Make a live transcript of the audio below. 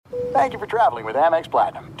Thank you for traveling with Amex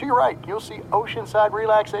Platinum. To your right, you'll see oceanside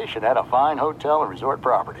relaxation at a fine hotel and resort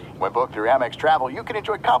property. When booked through Amex Travel, you can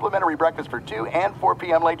enjoy complimentary breakfast for 2 and 4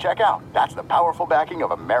 p.m. late checkout. That's the powerful backing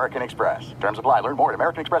of American Express. Terms apply. Learn more at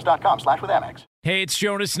americanexpress.com/withAmex. Hey, it's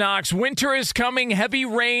Jonas Knox. Winter is coming. Heavy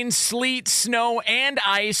rain, sleet, snow, and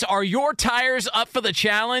ice. Are your tires up for the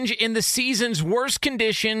challenge? In the season's worst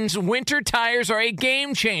conditions, winter tires are a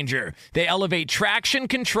game changer. They elevate traction,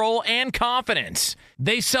 control, and confidence.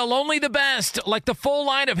 They sell only the best, like the full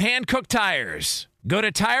line of hand-cooked tires. Go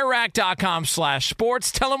to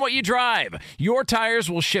TireRack.com/sports. Tell them what you drive. Your tires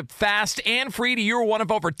will ship fast and free to your one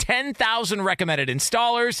of over 10,000 recommended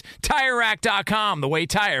installers. TireRack.com, the way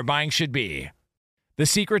tire buying should be. The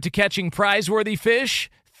secret to catching prize-worthy fish?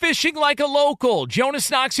 Fishing like a local. Jonas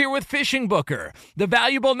Knox here with Fishing Booker. The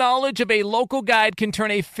valuable knowledge of a local guide can turn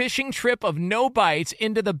a fishing trip of no bites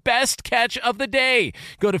into the best catch of the day.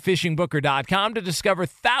 Go to fishingbooker.com to discover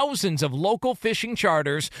thousands of local fishing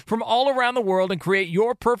charters from all around the world and create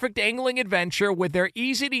your perfect angling adventure with their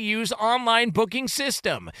easy-to-use online booking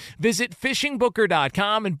system. Visit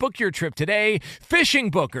fishingbooker.com and book your trip today. Fishing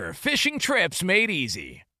Booker. Fishing trips made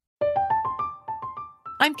easy.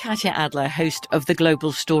 I'm Katya Adler, host of The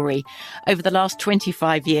Global Story. Over the last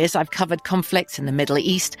 25 years, I've covered conflicts in the Middle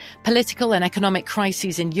East, political and economic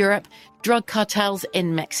crises in Europe, drug cartels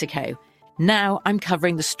in Mexico. Now I'm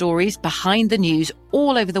covering the stories behind the news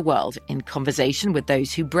all over the world in conversation with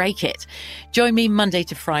those who break it. Join me Monday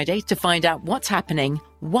to Friday to find out what's happening,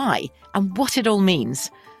 why, and what it all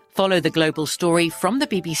means. Follow The Global Story from the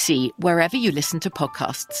BBC wherever you listen to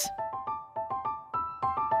podcasts.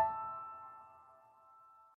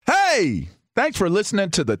 Hey, thanks for listening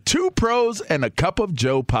to the Two Pros and a Cup of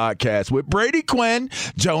Joe podcast with Brady Quinn,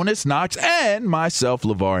 Jonas Knox, and myself,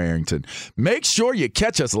 LeVar Arrington. Make sure you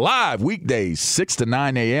catch us live weekdays 6 to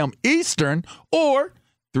 9 a.m. Eastern or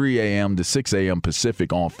 3 a.m. to 6 a.m.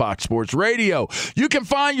 Pacific on Fox Sports Radio. You can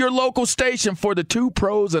find your local station for the Two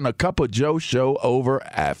Pros and a Cup of Joe show over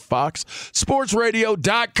at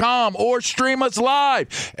foxsportsradio.com or stream us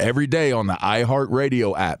live every day on the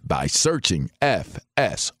iHeartRadio app by searching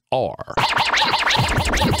FSR. Now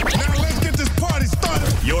let's get this party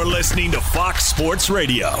started. You're listening to Fox Sports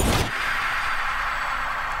Radio.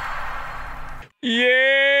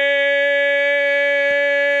 Yeah!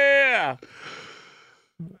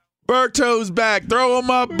 Berto's back. Throw him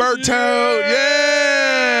up, Berto.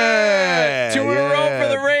 Yeah! 2 in a row for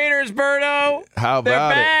the Raiders, Berto. How about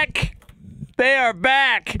They're back. They are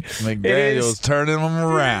back. McDaniel's turning them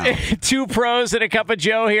around. Two Pros and a Cup of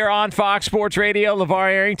Joe here on Fox Sports Radio.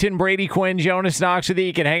 LeVar Arrington, Brady Quinn, Jonas Knox with you.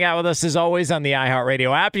 You can hang out with us as always on the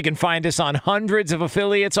iHeartRadio app. You can find us on hundreds of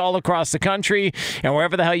affiliates all across the country. And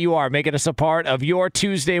wherever the hell you are, making us a part of your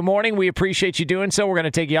Tuesday morning. We appreciate you doing so. We're going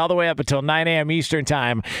to take you all the way up until 9 a.m. Eastern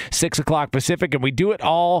Time, 6 o'clock Pacific. And we do it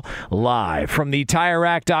all live from the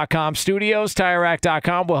TireRack.com studios.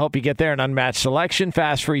 TireRack.com will help you get there. An unmatched selection,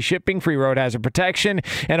 fast free shipping, free road hazard protection,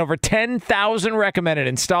 and over 10,000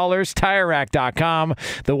 recommended installers. TireRack.com,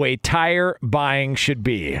 the way tire buying should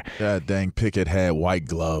be. God dang, Pickett had white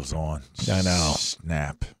gloves on. I know.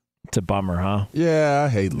 Snap. It's a bummer, huh? Yeah, I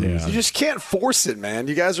hate losing. You just can't force it, man.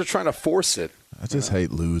 You guys are trying to force it. I just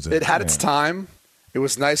hate losing. It had its time. It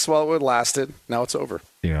was nice while it lasted. Now it's over.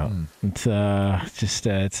 Yeah. It's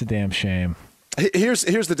it's a damn shame. Here's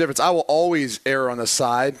the difference. I will always err on the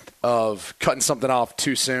side of cutting something off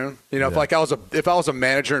too soon. You know, if I was a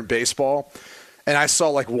manager in baseball and I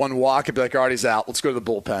saw like one walk, I'd be like, all right, he's out. Let's go to the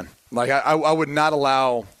bullpen. Like I would not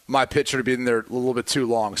allow my pitcher to be in there a little bit too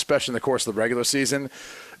long, especially in the course of the regular season.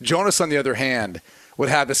 Jonas, on the other hand, would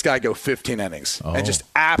have this guy go 15 innings and just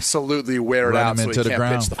absolutely wear it out so he can't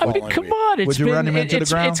pitch the following week. Come on. Would you run him into the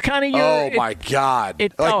ground? It's kind of your... Oh, my God.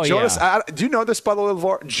 Jonas, do you know this, by the way,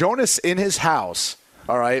 LeVar? Jonas, in his house,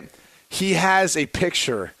 all right, he has a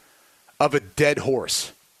picture of a dead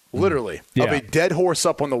horse, literally, of a dead horse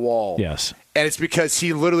up on the wall. Yes. And it's because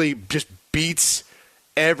he literally just beats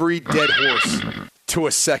every dead horse to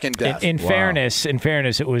a second death. In fairness,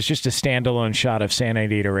 it was just a standalone shot of Santa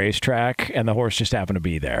Anita Racetrack, and the horse just happened to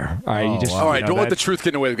be there. All right, all right, don't let the truth get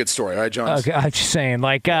in the way of a good story. All right, Jonas? Okay, I'm just saying,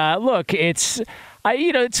 like, look, it's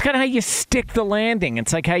it's kind of how you stick the landing.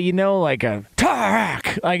 It's like how like a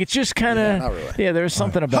tarak. Like, it's just kind of, not really. there's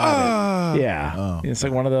something about it. Yeah, it's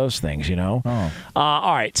like one of those things, All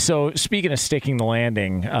right, so speaking of sticking the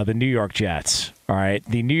landing, the New York Jets. All right,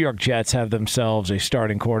 the New York Jets have themselves a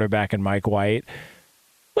starting quarterback in Mike White.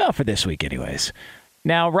 Well, for this week anyways.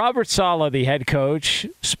 Now, Robert Saleh, the head coach,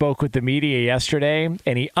 spoke with the media yesterday,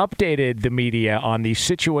 and he updated the media on the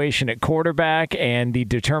situation at quarterback and the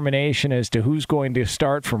determination as to who's going to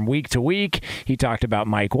start from week to week. He talked about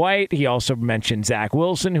Mike White. He also mentioned Zach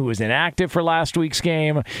Wilson, who was inactive for last week's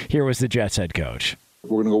game. Here was the Jets head coach.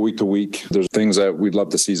 We're going to go week to week. There's things that we'd love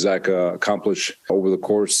to see Zach accomplish over the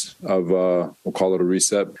course of, we'll call it a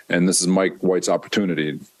reset. And this is Mike White's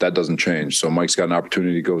opportunity. That doesn't change. So Mike's got an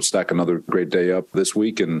opportunity to go stack another great day up this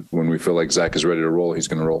week. And when we feel like Zach is ready to roll, he's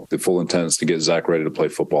going to roll. The full intent is to get Zach ready to play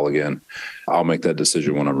football again. I'll make that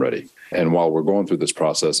decision when I'm ready. And while we're going through this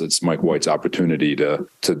process, it's Mike White's opportunity to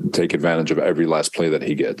take advantage of every last play that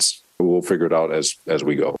he gets. We'll figure it out as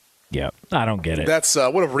we go. Yeah, I don't get it. That's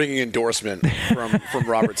what a ringing endorsement from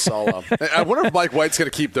Robert Saleh. I wonder if Mike White's going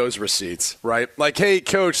to keep those receipts, right? Like, hey,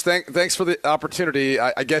 Coach, thanks for the opportunity.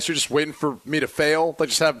 I guess you're just waiting for me to fail. Like,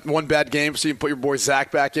 just have one bad game so you can put your boy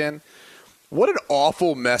Zach back in. What an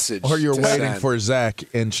awful message. Or you're waiting send. for Zach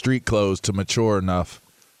in street clothes to mature enough.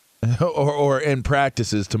 or in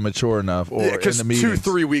practices to mature enough, or in the meetings.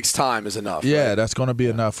 2-3 weeks time is enough. Yeah, right? That's going to be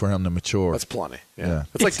enough for him to mature. That's plenty. Yeah.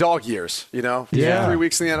 It's like dog years, you know? Yeah. 3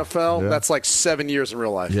 weeks in the NFL, that's like 7 years in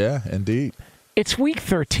real life. Yeah, indeed. It's week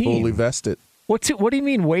 13. Fully vested. What do you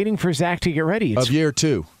mean waiting for Zach to get ready? Of year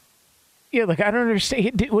 2. Yeah, like I don't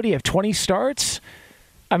understand. What do you have, 20 starts?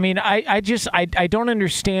 I mean, I don't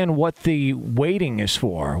understand what the waiting is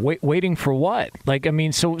for. Waiting for what? Like, I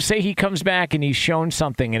mean, so say he comes back and he's shown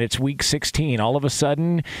something and it's week 16. All of a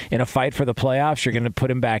sudden, in a fight for the playoffs, you're going to put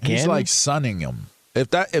him back in? He's like sunning him. If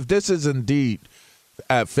this is indeed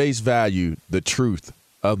at face value the truth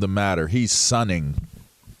of the matter, he's sunning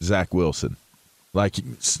Zach Wilson. Like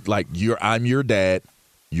I'm your dad,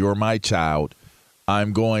 you're my child.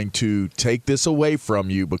 I'm going to take this away from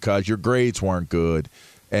you because your grades weren't good.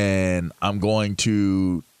 And I'm going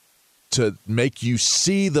to make you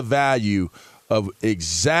see the value of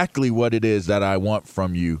exactly what it is that I want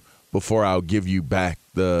from you before I'll give you back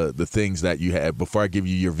the things that you have. Before I give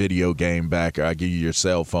you your video game back, or I give you your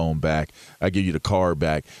cell phone back, I give you the car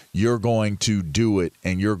back. You're going to do it,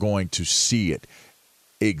 and you're going to see it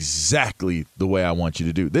exactly the way I want you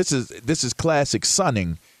to do. This is classic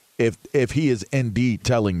sunning if he is indeed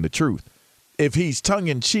telling the truth. If he's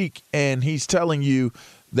tongue-in-cheek and he's telling you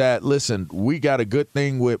that, listen, we got a good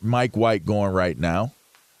thing with Mike White going right now,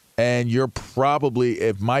 and you're probably,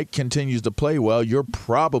 if Mike continues to play well, you're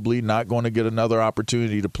probably not going to get another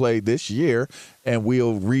opportunity to play this year, and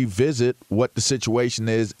we'll revisit what the situation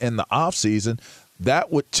is in the offseason.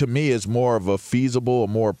 That would, to me, is more of a feasible, a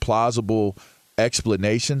more plausible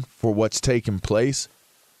explanation for what's taking place.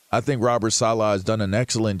 I think Robert Saleh has done an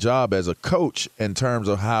excellent job as a coach in terms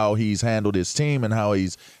of how he's handled his team and how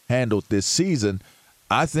he's handled this season.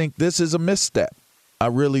 I think this is a misstep. I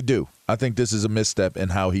really do. I think this is a misstep in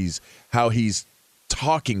how he's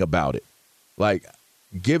talking about it. Like,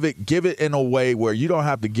 give it in a way where you don't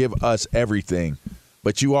have to give us everything,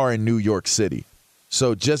 but you are in New York City.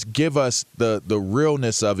 So just give us the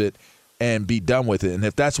realness of it and be done with it. And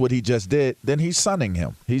if that's what he just did, then he's sunning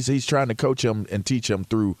him. He's trying to coach him and teach him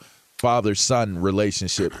through father-son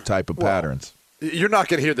relationship type of patterns. You're not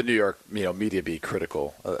going to hear the New York media be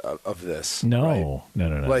critical of this. No, right?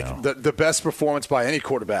 No. Like, the best performance by any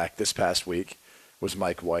quarterback this past week was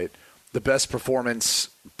Mike White. The best performance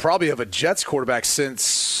probably of a Jets quarterback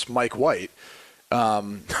since Mike White,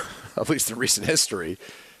 at least in recent history.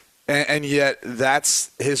 And yet that's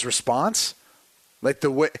his response. Like, the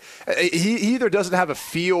way he either doesn't have a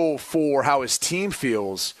feel for how his team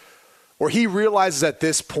feels, or he realizes at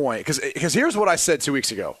this point, because here's what I said 2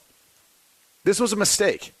 weeks ago. This was a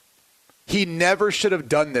mistake. He never should have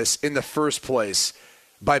done this in the first place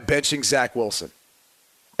by benching Zach Wilson.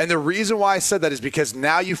 And the reason why I said that is because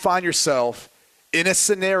now you find yourself in a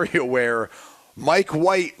scenario where Mike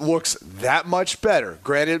White looks that much better.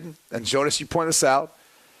 Granted, and Jonas, you point this out,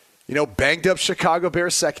 banged up Chicago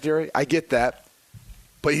Bears secondary. I get that.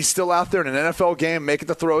 But he's still out there in an NFL game making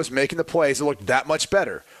the throws, making the plays. It looked that much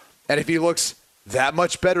better. And if he looks that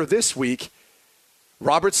much better this week,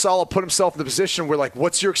 Robert Saleh put himself in the position where, like,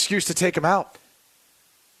 what's your excuse to take him out?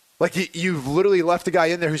 Like, you've literally left a guy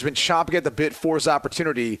in there who's been chomping at the bit for his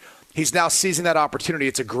opportunity. He's now seizing that opportunity.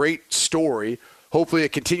 It's a great story. Hopefully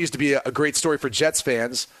it continues to be a great story for Jets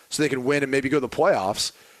fans so they can win and maybe go to the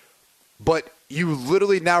playoffs. But you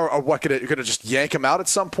literally now are going to just yank him out at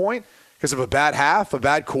some point because of a bad half, a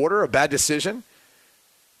bad quarter, a bad decision?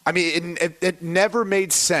 I mean, it never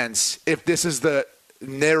made sense if this is the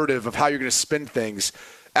narrative of how you're going to spin things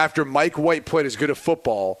after Mike White played as good a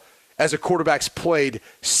football as a quarterback's played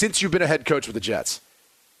since you've been a head coach with the Jets.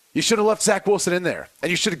 You should have left Zach Wilson in there, and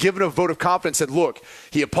you should have given a vote of confidence and said, look,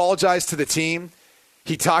 he apologized to the team.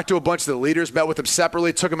 He talked to a bunch of the leaders, met with them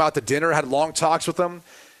separately, took them out to dinner, had long talks with them,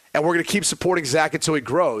 and we're going to keep supporting Zach until he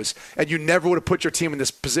grows, and you never would have put your team in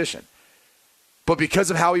this position. But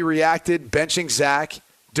because of how he reacted, benching Zach,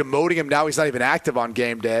 demoting him, now he's not even active on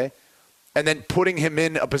game day, and then putting him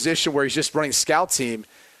in a position where he's just running scout team,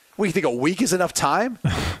 what, you think a week is enough time?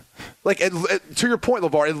 Like, to your point,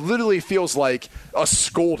 LeVar, it literally feels like a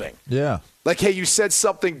scolding. Yeah. Like, hey, you said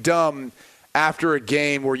something dumb after a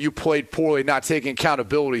game where you played poorly, not taking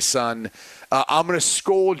accountability, son. I'm going to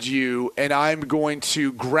scold you, and I'm going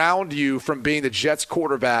to ground you from being the Jets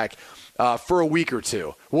quarterback for a week or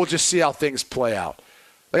two. We'll just see how things play out.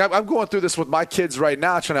 Like, I'm going through this with my kids right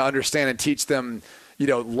now, trying to understand and teach them,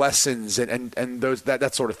 lessons and those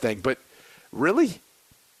that sort of thing. But really?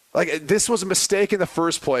 Like, this was a mistake in the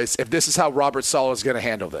first place if this is how Robert Saleh is going to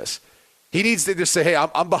handle this. He needs to just say, hey,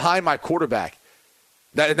 I'm behind my quarterback.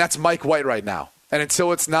 And that's Mike White right now. And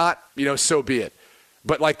until it's not, so be it.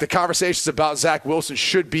 But, like, the conversations about Zach Wilson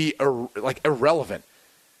should be, irrelevant.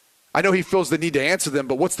 I know he feels the need to answer them,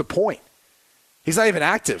 but what's the point? He's not even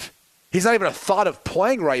active. He's not even a thought of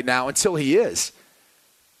playing right now until he is.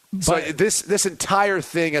 So this entire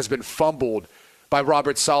thing has been fumbled by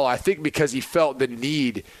Robert Saleh, I think because he felt the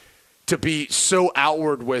need to be so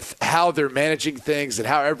outward with how they're managing things and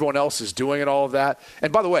how everyone else is doing and all of that.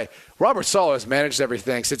 And by the way, Robert Saleh has managed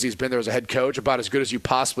everything since he's been there as a head coach about as good as you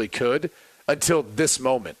possibly could until this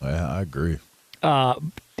moment. Yeah, I agree.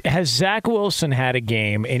 Has Zach Wilson had a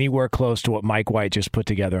game anywhere close to what Mike White just put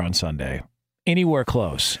together on Sunday? Anywhere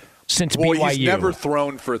close since BYU? He's never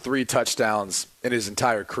thrown for 3 touchdowns in his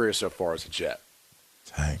entire career so far as a Jet.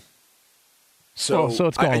 Dang. So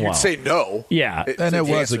it's going well. You'd say no. Yeah. And it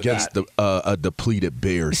was against a depleted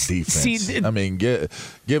Bears defense. I mean, give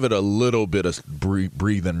it a little bit of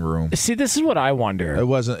breathing room. See, this is what I wonder. It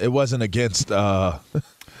wasn't against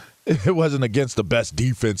it wasn't against the best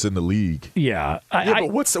defense in the league. Yeah. But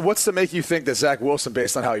what's to make you think that Zach Wilson,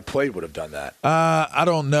 based on how he played, would have done that? I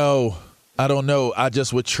don't know. I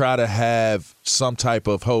just would try to have some type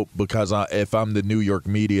of hope because if I'm the New York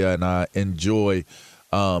media and I enjoy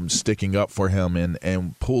sticking up for him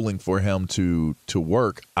and pulling for him to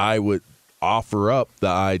work, I would offer up the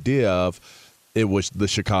idea of it was the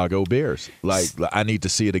Chicago Bears. Like, I need to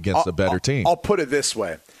see it against a better team. I'll put it this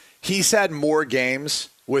way. He's had more games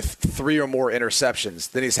with 3 or more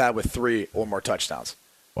interceptions than he's had with 3 or more touchdowns.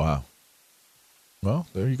 Wow. Well,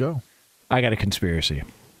 there you go. I got a conspiracy.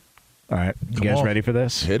 All right. You guys ready for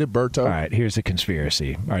this? Hit it, Berto. All right. Here's the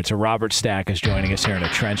conspiracy. All right. So Robert Stack is joining us here in a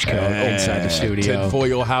trench coat inside the studio.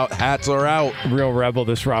 Tinfoil hats are out. Real rebel,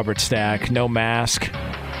 this Robert Stack. No mask.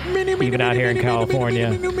 Even out here in California.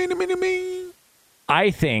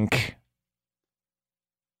 I think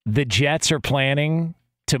the Jets are planning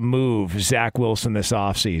to move Zach Wilson this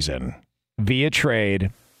offseason via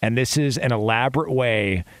trade, and this is an elaborate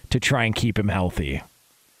way to try and keep him healthy.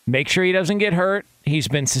 Make sure he doesn't get hurt. He's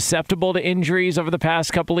been susceptible to injuries over the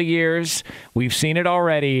past couple of years. We've seen it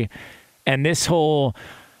already. And this whole,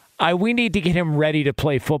 we need to get him ready to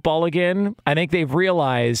play football again. I think they've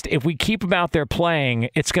realized if we keep him out there playing,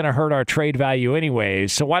 it's going to hurt our trade value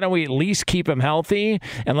anyways. So why don't we at least keep him healthy,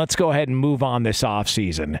 and let's go ahead and move on this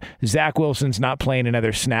offseason. Zach Wilson's not playing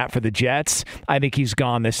another snap for the Jets. I think he's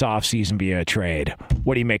gone this offseason via a trade.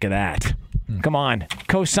 What do you make of that? Come on,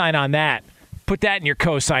 co-sign on that. Put that in your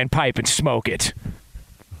co-sign pipe and smoke it.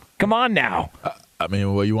 Come on now. I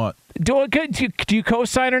mean, what do you want? Do you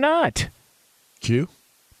co-sign or not? Q?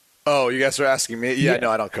 Oh, you guys are asking me? Yeah, no,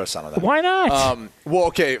 I don't co-sign on that. Why not? Well,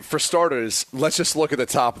 okay, for starters, let's just look at the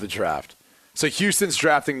top of the draft. So Houston's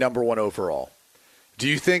drafting number 1 overall. Do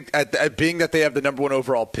you think, at being that they have the number 1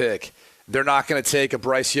 overall pick, they're not going to take a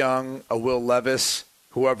Bryce Young, a Will Levis,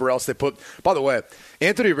 whoever else they put? By the way,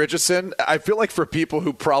 Anthony Richardson, I feel like for people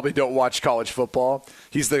who probably don't watch college football,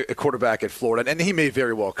 he's the quarterback at Florida, and he may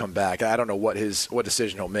very well come back. I don't know what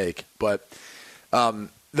decision he'll make, but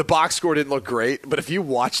the box score didn't look great. But if you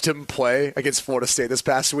watched him play against Florida State this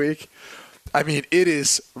past week, I mean, it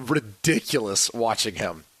is ridiculous watching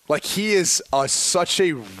him. Like, he is such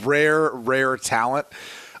a rare talent.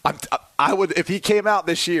 I would, if he came out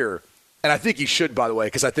this year, and I think he should, by the way,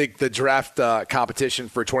 because I think the draft competition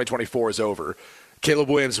for 2024 is over. Caleb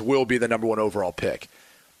Williams will be the number 1 overall pick.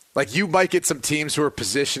 Like, you might get some teams who are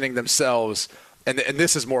positioning themselves, and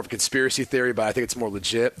this is more of a conspiracy theory, but I think it's more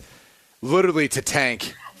legit, literally to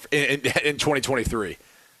tank in 2023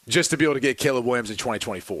 just to be able to get Caleb Williams in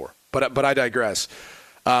 2024. But I digress.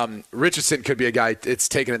 Richardson could be a guy it's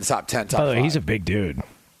taken in the top 10, top 5. He's a big dude.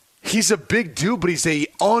 He's a big dude, but he's a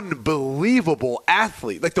unbelievable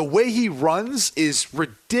athlete. Like, the way he runs is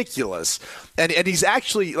ridiculous. And he's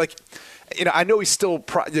actually, like, I know he's still,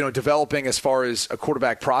 developing as far as a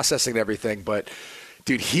quarterback processing and everything, but,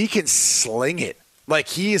 dude, he can sling it. Like,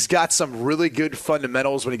 he has got some really good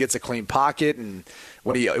fundamentals when he gets a clean pocket and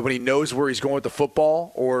when he knows where he's going with the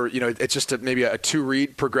football, or, it's just maybe a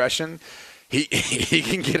two-read progression. He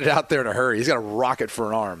can get it out there in a hurry. He's got a rocket for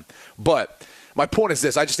an arm. But my point is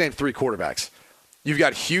this. I just named 3 quarterbacks. You've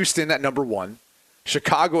got Houston at number 1,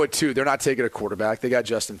 Chicago at 2. They're not taking a quarterback. They got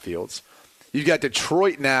Justin Fields. You've got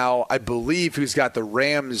Detroit now, I believe, who's got the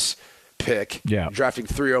Rams pick, drafting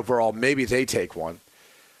 3 overall. Maybe they take one.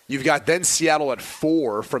 You've got then Seattle at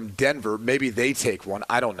 4 from Denver. Maybe they take one.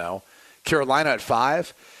 I don't know. Carolina at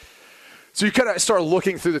 5. So you kind of start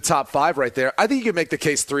looking through the top 5 right there. I think you can make the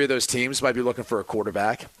case 3 of those teams might be looking for a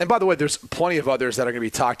quarterback. And by the way, there's plenty of others that are going to be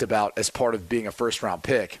talked about as part of being a first-round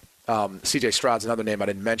pick. C.J. Stroud's another name I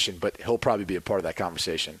didn't mention, but he'll probably be a part of that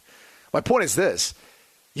conversation. My point is this.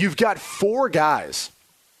 You've got 4 guys,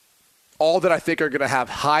 all that I think are going to have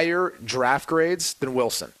higher draft grades than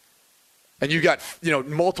Wilson. And you got,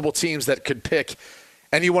 multiple teams that could pick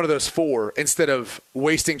any one of those 4 instead of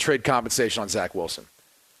wasting trade compensation on Zach Wilson.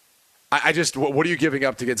 What are you giving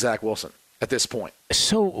up to get Zach Wilson at this point?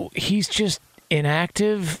 So he's just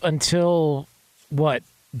inactive until what?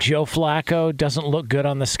 Joe Flacco doesn't look good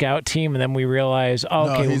on the scout team, and then we realize,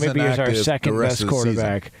 maybe he's our second best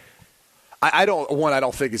quarterback. I don't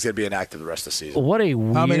think he's going to be inactive the rest of the season. What a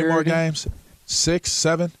weird... How many more games? 6,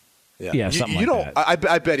 7? Yeah, something like that.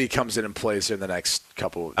 I bet he comes in and plays in the next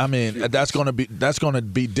couple. That's going to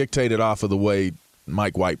be dictated off of the way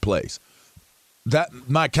Mike White plays. That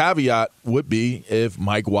my caveat would be if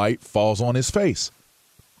Mike White falls on his face.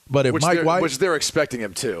 But if which they're expecting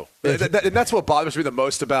him to, and that's what bothers me the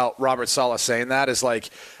most about Robert Saleh saying that is like,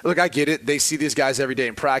 look, I get it. They see these guys every day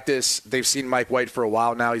in practice. They've seen Mike White for a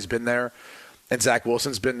while now. He's been there, and Zach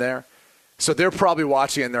Wilson's been there. So they're probably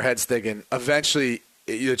watching in their heads thinking, eventually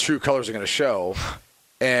the true colors are going to show,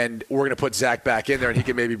 and we're going to put Zach back in there, and he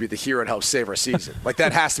can maybe be the hero and help save our season. Like,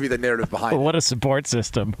 that has to be the narrative behind it. What a support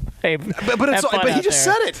system. Hey, but he just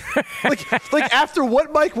said it. Like after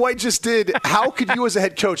what Mike White just did, how could you as a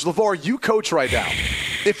head coach, LeVar, you coach right now,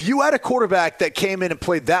 if you had a quarterback that came in and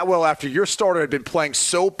played that well after your starter had been playing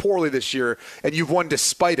so poorly this year and you've won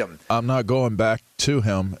despite him? I'm not going back to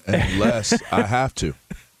him unless I have to.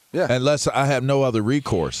 Yeah. Unless I have no other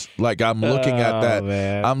recourse. Like, I'm looking at that.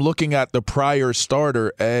 Man. I'm looking at the prior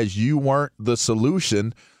starter as you weren't the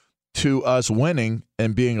solution to us winning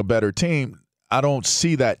and being a better team. I don't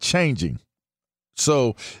see that changing.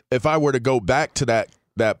 So if I were to go back to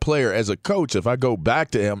that player as a coach, if I go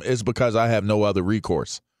back to him, it's because I have no other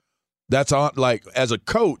recourse. That's on, like, as a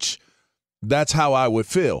coach, that's how I would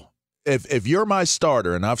feel. If you're my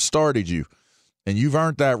starter and I've started you, and you've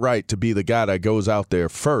earned that right to be the guy that goes out there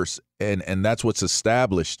first, and that's what's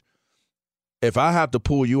established. If I have to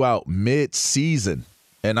pull you out mid-season,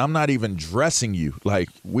 and I'm not even dressing you, like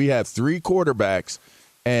we have 3 quarterbacks,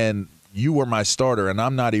 and you were my starter, and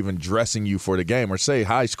I'm not even dressing you for the game. Or say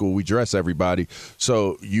high school, we dress everybody.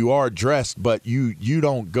 So you are dressed, but you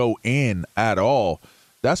don't go in at all.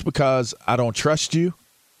 That's because I don't trust you.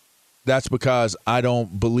 That's because I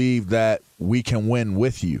don't believe that we can win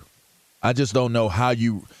with you. I just don't know how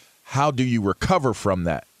do you recover from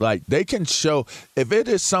that? Like, they can show if it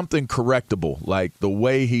is something correctable, like the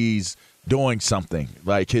way he's doing something,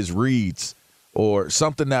 like his reads, or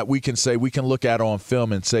something that we can say we can look at on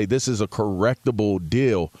film and say this is a correctable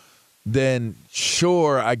deal, then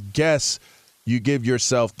sure, I guess you give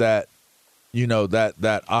yourself that,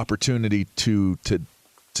 that opportunity to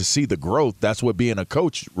see the growth. That's what being a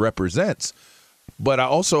coach represents. But I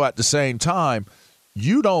also, at the same time,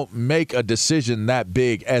 you don't make a decision that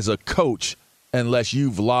big as a coach unless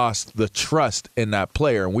you've lost the trust in that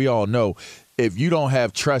player. And we all know if you don't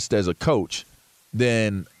have trust as a coach,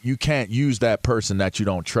 then you can't use that person that you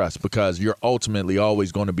don't trust, because you're ultimately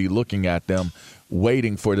always going to be looking at them,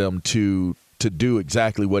 waiting for them to do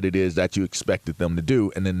exactly what it is that you expected them to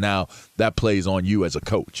do. And then now that plays on you as a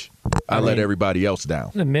coach. I let everybody else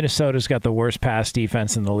down. Minnesota's got the worst pass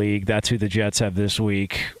defense in the league. That's who the Jets have this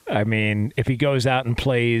week. I mean, if he goes out and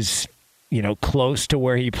plays, close to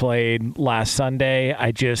where he played last Sunday,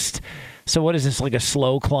 So what is this, like a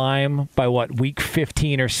slow climb? By what, week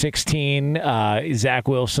 15 or 16, Zach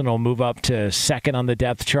Wilson will move up to second on the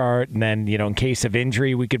depth chart, and then, in case of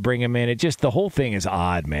injury, we could bring him in. It just, the whole thing is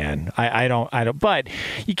odd, man. I don't. But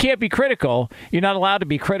you can't be critical. You're not allowed to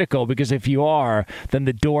be critical, because if you are, then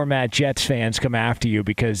the doormat Jets fans come after you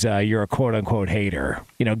because you're a quote unquote hater.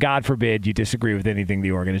 God forbid you disagree with anything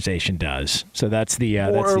the organization does. So that's the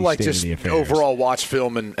state just of the affairs. Overall watch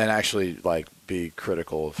film and actually be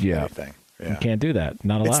critical of anything. Yeah. You can't do that.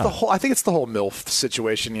 Not allowed. I think it's the whole MILF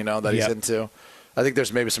situation, that he's into. I think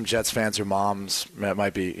there's maybe some Jets fans whose moms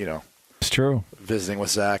might be, It's true. Visiting with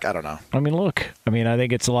Zach. I don't know. I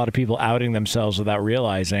think it's a lot of people outing themselves without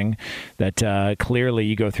realizing that clearly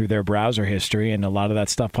you go through their browser history and a lot of that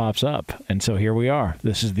stuff pops up. And so here we are.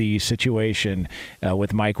 This is the situation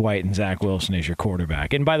with Mike White and Zach Wilson as your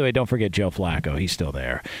quarterback. And by the way, don't forget Joe Flacco. He's still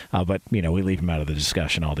there. But, we leave him out of the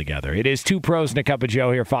discussion altogether. It is Two Pros and a Cup of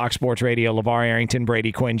Joe here, Fox Sports Radio. LeVar Arrington,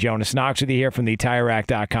 Brady Quinn, Jonas Knox with you here from the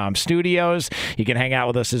TireRack.com studios. You can hang out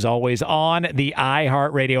with us as always on the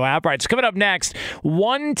iHeartRadio app. All right, coming up next,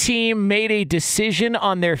 one team made a decision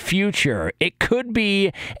on their future. It could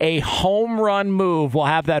be a home run move. We'll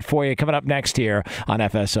have that for you coming up next here on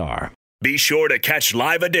FSR. Be sure to catch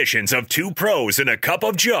live editions of Two Pros and a Cup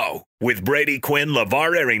of Joe with Brady Quinn,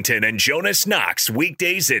 LeVar Arrington, and Jonas Knox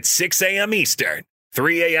weekdays at 6 a.m. Eastern,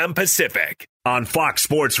 3 a.m. Pacific on Fox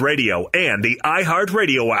Sports Radio and the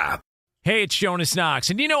iHeartRadio app. Hey, it's Jonas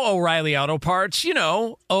Knox, and O'Reilly Auto Parts,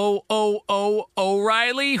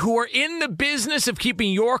 O'Reilly, who are in the business of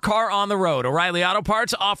keeping your car on the road. O'Reilly Auto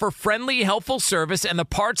Parts offer friendly, helpful service and the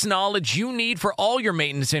parts knowledge you need for all your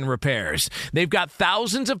maintenance and repairs. They've got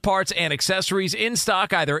thousands of parts and accessories in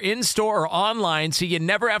stock, either in-store or online, so you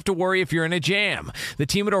never have to worry if you're in a jam. The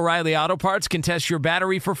team at O'Reilly Auto Parts can test your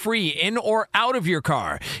battery for free in or out of your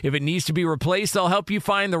car. If it needs to be replaced, they'll help you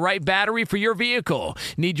find the right battery for your vehicle.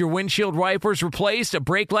 Need your windshield wipers replaced, a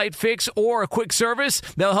brake light fix, or a quick service?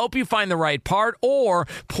 They'll help you find the right part or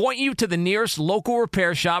point you to the nearest local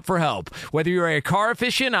repair shop for help. Whether you're a car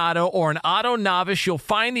aficionado or an auto novice, you'll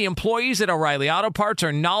find the employees at O'Reilly Auto Parts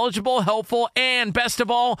are knowledgeable, helpful, and best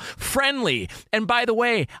of all, friendly. And by the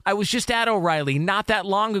way, I was just at O'Reilly not that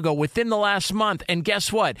long ago, within the last month, and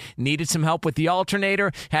guess what? Needed some help with the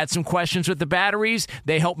alternator, had some questions with the batteries.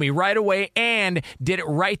 They helped me right away and did it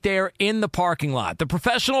right there in the parking lot. The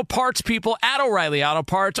professional parts people at O'Reilly Auto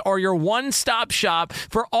Parts are your one-stop shop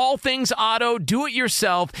for all things auto,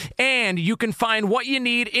 do-it-yourself, and you can find what you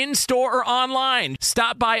need in-store or online.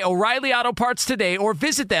 Stop by O'Reilly Auto Parts today or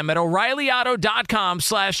visit them at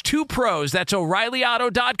O'ReillyAuto.com/2pros. That's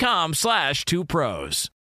O'ReillyAuto.com/2pros.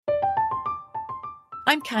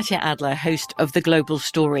 I'm Katya Adler, host of The Global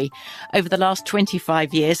Story. Over the last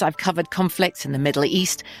 25 years, I've covered conflicts in the Middle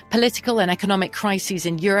East, political and economic crises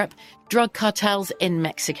in Europe, drug cartels in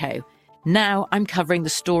Mexico. Now I'm covering the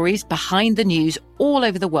stories behind the news all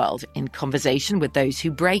over the world in conversation with those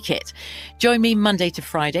who break it. Join me Monday to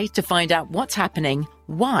Friday to find out what's happening,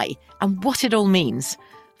 why, and what it all means.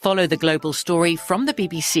 Follow The Global Story from the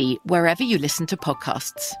BBC wherever you listen to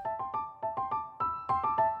podcasts.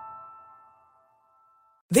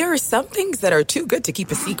 There are some things that are too good to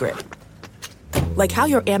keep a secret. Like how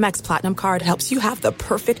your Amex Platinum card helps you have the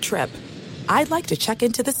perfect trip. I'd like to check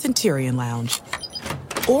into the Centurion Lounge.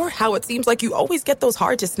 Or how it seems like you always get those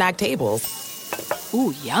hard-to-snag tables.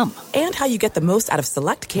 Ooh, yum. And how you get the most out of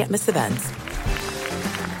select can't-miss events.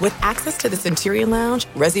 With access to the Centurion Lounge,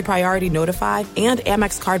 Resi Priority Notified, and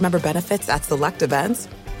Amex card member benefits at select events,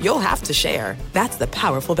 you'll have to share. That's the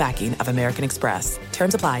powerful backing of American Express.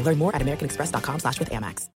 Terms apply. Learn more at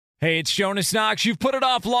americanexpress.com/withAmex. Hey, it's Jonas Knox. You've put it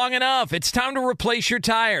off long enough. It's time to replace your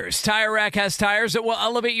tires. Tire Rack has tires that will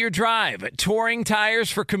elevate your drive. Touring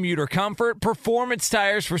tires for commuter comfort, performance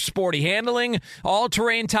tires for sporty handling,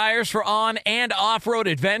 all-terrain tires for on- and off-road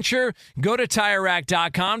adventure. Go to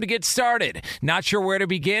TireRack.com to get started. Not sure where to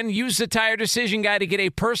begin? Use the Tire Decision Guide to get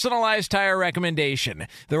a personalized tire recommendation.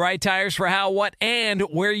 The right tires for how, what, and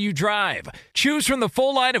where you drive. Choose from the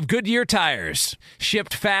full line of Goodyear tires.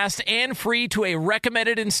 Shipped fast and free to a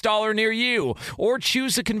recommended installer near you, or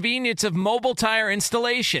choose the convenience of mobile tire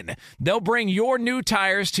installation. They'll bring your new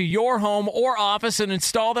tires to your home or office and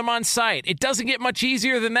install them on site. It doesn't get much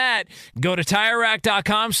easier than that. Go to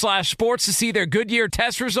TireRack.com/sports to see their Goodyear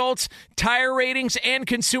test results, tire ratings, and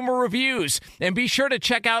consumer reviews. And be sure to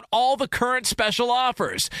check out all the current special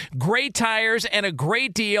offers. Great tires and a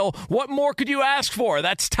great deal. What more could you ask for?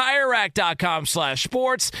 That's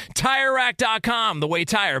TireRack.com/sports. TireRack.com, the way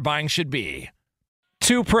tire buying should be.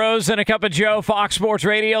 Two pros and a cup of Joe, Fox Sports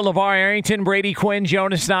Radio. LeVar Arrington, Brady Quinn,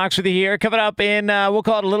 Jonas Knox with you here. Coming up in, we'll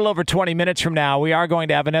call it a little over 20 minutes from now, we are going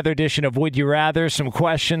to have another edition of Would You Rather, some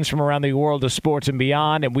questions from around the world of sports and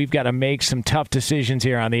beyond, and we've got to make some tough decisions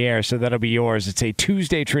here on the air, so that'll be yours. It's a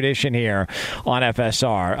Tuesday tradition here on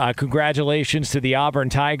FSR. Congratulations to the Auburn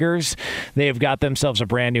Tigers. They have got themselves a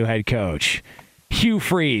brand new head coach, Hugh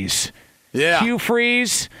Freeze. Yeah. Hugh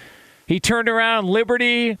Freeze, he turned around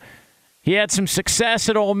Liberty. He had some success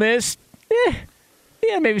at Ole Miss.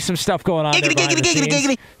 Yeah, maybe some stuff going on there behind the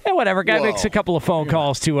scenes. Yeah, whatever. Guy makes a couple of phone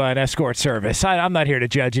calls to an escort service. I'm not here to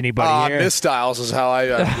judge anybody here. Miss Styles is how I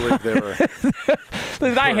believe they were.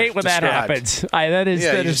 I hate when that happens. That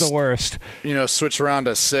is the worst. Switch around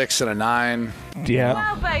to 6 and a 9. Yeah.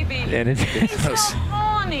 Wow, baby. And He's so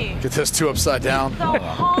horny. Get those 2 upside down. So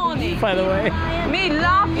horny. By the way. Me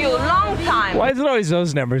love you long time. Why is it always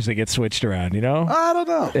those numbers that get switched around, I don't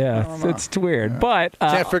know. Yeah, it's weird. But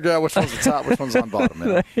can't figure out which one's the top, which one's on bottom.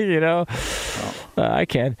 I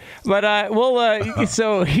can. But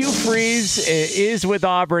so Hugh Freeze is with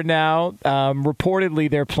Auburn now. Reportedly,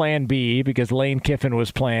 they're Plan B because Lane Kiffin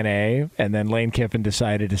was Plan A, and then Lane Kiffin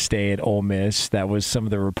decided to stay at Ole Miss. That was some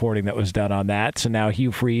of the reporting that was done on that. So now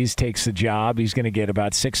Hugh Freeze takes the job. He's going to get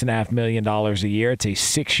about $6.5 million a year. It's a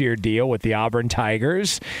 6-year deal with the Auburn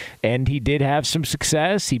Tigers, and he did have some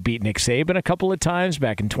success. He beat Nick Saban a couple of times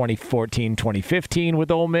back in 2014, 2015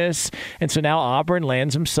 with Ole Miss, and so now Auburn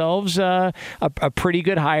lands themselves a pretty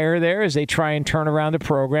good hire there as they try and turn around the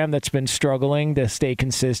program that's been struggling to stay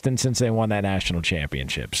consistent since they won that national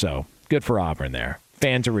championship. So good for Auburn there.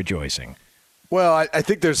 Fans are rejoicing. Well, I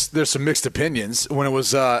think there's some mixed opinions. When it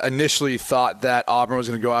was initially thought that Auburn was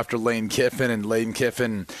going to go after Lane Kiffin, and Lane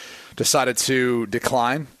Kiffin decided to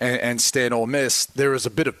decline and stay in Ole Miss, there was a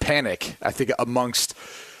bit of panic, I think, amongst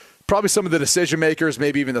probably some of the decision makers,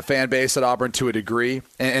 maybe even the fan base at Auburn to a degree.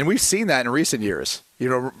 And we've seen that in recent years.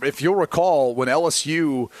 If you'll recall, when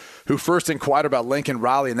LSU, who first inquired about Lincoln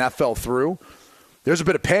Riley and that fell through, there's a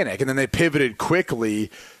bit of panic. And then they pivoted quickly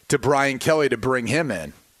to Brian Kelly to bring him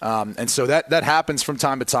in. And so that happens from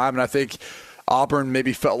time to time. And I think Auburn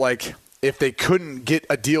maybe felt like if they couldn't get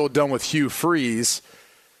a deal done with Hugh Freeze,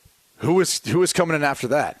 who was coming in after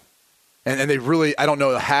that? And they really, I don't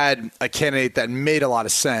know, had a candidate that made a lot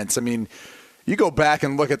of sense. I mean, you go back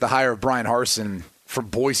and look at the hire of Brian Harsin from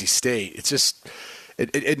Boise State. It's just,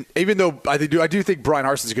 even though I do think Brian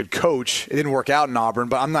Harsin's a good coach, it didn't work out in Auburn,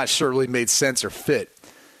 but I'm not sure it really made sense or fit.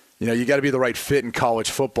 You got to be the right fit in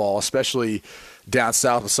college football, especially down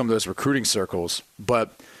south with some of those recruiting circles.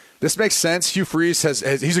 But this makes sense. Hugh Freeze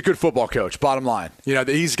he's a good football coach, bottom line.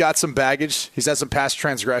 He's got some baggage. He's had some past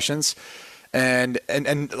transgressions. And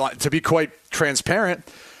to be quite transparent,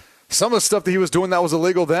 some of the stuff that he was doing that was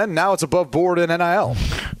illegal then, now it's above board in NIL.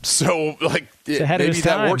 So, maybe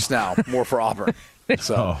that works now more for Auburn.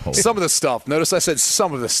 So, some of the stuff. Notice I said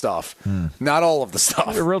some of the stuff, not all of the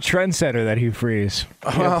stuff. A real trendsetter, that Hugh Freeze.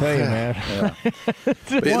 I gotta tell you, man.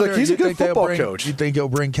 Yeah. Look, he's a good football coach. You think he'll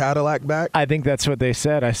bring Cadillac back? I think that's what they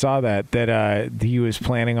said. I saw that he was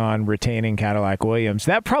planning on retaining Cadillac Williams.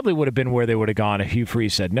 That probably would have been where they would have gone if Hugh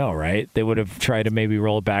Freeze said no, right? They would have tried to maybe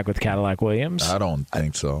roll it back with Cadillac Williams. I don't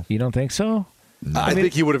think so. You don't think so? No. I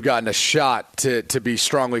think he would have gotten a shot to be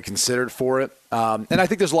strongly considered for it. And I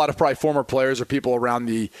think there's a lot of probably former players or people around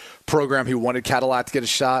the program who wanted Cadillac to get a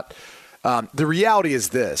shot. The reality is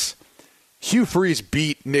this. Hugh Freeze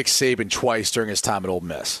beat Nick Saban twice during his time at Ole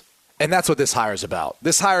Miss. And that's what this hire is about.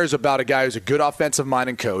 This hire is about a guy who's a good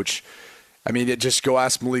offensive-minded coach. I mean, just go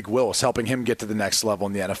ask Malik Willis, helping him get to the next level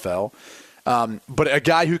in the NFL. But a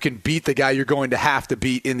guy who can beat the guy you're going to have to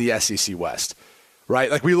beat in the SEC West. Right?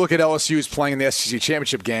 Like we look at LSU's playing in the SEC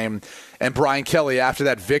championship game, and Brian Kelly, after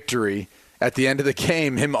that victory at the end of the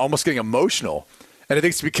game, him almost getting emotional. And I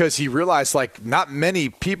think it's because he realized, not many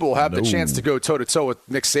people have the chance to go toe-to-toe with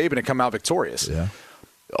Nick Saban and come out victorious. Yeah.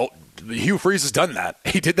 Hugh Freeze has done that.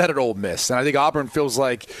 He did that at Ole Miss. And I think Auburn feels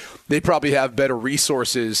like they probably have better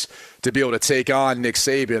resources to be able to take on Nick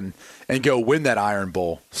Saban and go win that Iron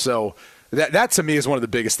Bowl. So that to me is one of the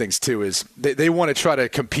biggest things, too, is they want to try to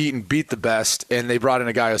compete and beat the best, and they brought in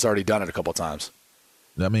a guy who's already done it a couple times.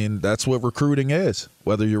 I mean, that's what recruiting is,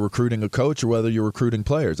 whether you're recruiting a coach or whether you're recruiting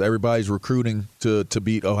players. Everybody's recruiting to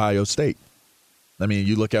beat Ohio State. I mean,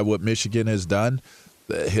 you look at what Michigan has done.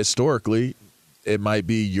 Historically, it might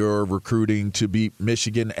be you're recruiting to beat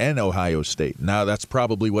Michigan and Ohio State. Now, that's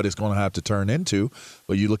probably what it's going to have to turn into.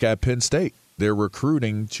 But you look at Penn State. They're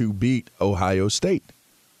recruiting to beat Ohio State.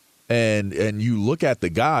 And you look at the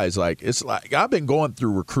guys, it's like I've been going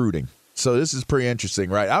through recruiting. So this is pretty interesting,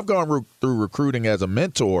 right? I've gone through recruiting as a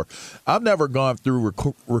mentor. I've never gone through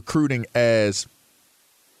recruiting as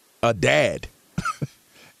a dad.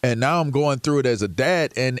 And now I'm going through it as a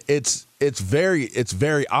dad, and it's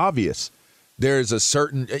very obvious. There's a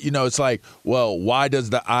certain, it's like, well, why does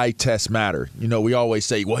the eye test matter? We always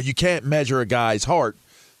say, well, you can't measure a guy's heart,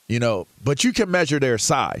 but you can measure their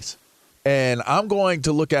size. And I'm going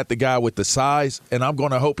to look at the guy with the size, and I'm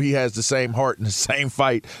going to hope he has the same heart and the same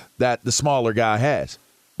fight that the smaller guy has,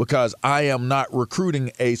 because I am not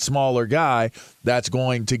recruiting a smaller guy that's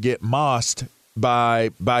going to get mossed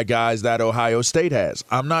by guys that Ohio State has.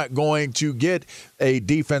 I'm not going to get a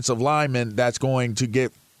defensive lineman that's going to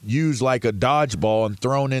get used like a dodgeball and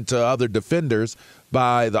thrown into other defenders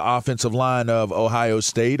by the offensive line of Ohio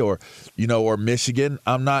State or Michigan.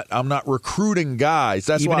 I'm not recruiting guys.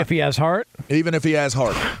 That's even why, if he has heart? Even if he has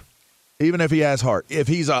heart. Even if he has heart. If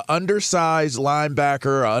he's an undersized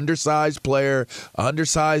linebacker, an undersized player, an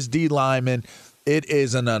undersized D lineman, it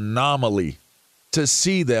is an anomaly to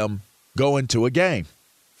see them go into a game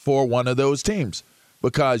for one of those teams,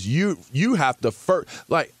 because you have to first,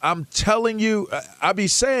 like I'm telling you, I be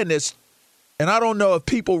saying this, and I don't know if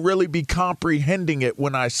people really be comprehending it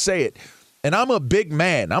when I say it. And I'm a big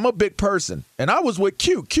man. I'm a big person. And I was with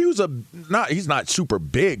Q. Q's he's not super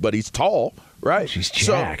big, but he's tall, right? He's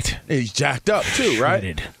jacked. So, he's jacked up too, right?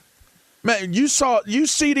 Shredded. Man, you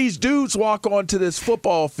see these dudes walk onto this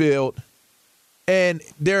football field, and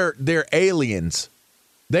they're aliens.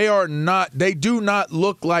 They do not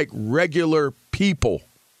look like regular people.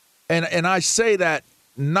 And I say that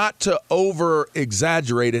not to over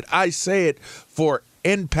exaggerate it. I say it for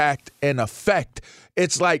impact and effect.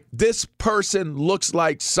 It's like this person looks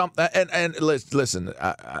like something. And listen,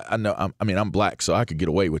 I know. I'm black, so I could get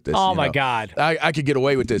away with this. Oh my God, I could get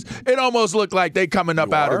away with this. It almost looked like they coming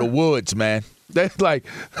up out of the woods, man. They like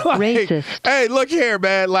racist. Hey, look here,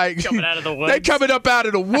 man. Like coming out of the woods. They coming up out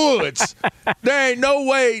of the woods. There ain't no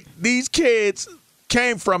way these kids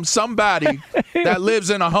came from somebody that lives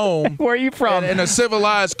in a home. Where are you from? In a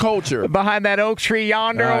civilized culture. Behind that oak tree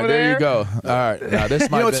yonder over there. There you go. All right. Now this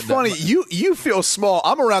might. It's funny. You feel small.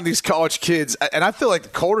 I'm around these college kids, and I feel like the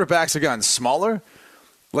quarterbacks have gotten smaller.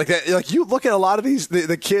 Like that. Like you look at a lot of these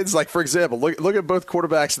the kids. Like for example, look at both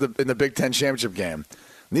quarterbacks in the Big Ten championship game.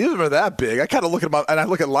 Neither of them are that big. I kind of look at them, and I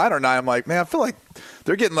look at Liner and I'm like, man, I feel like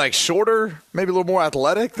they're getting like shorter, maybe a little more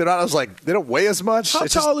athletic. They're not as like they don't weigh as much. How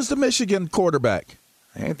tall is the Michigan quarterback?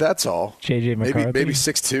 Ain't that tall. J.J. McCarthy? Maybe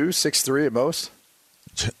 6'2", 6'3" at most.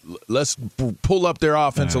 Let's pull up their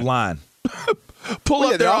offensive line. Pull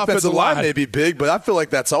up their offensive line. May be big, but I feel like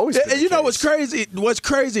that's always been you know what's crazy? What's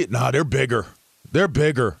crazy? No, they're bigger. They're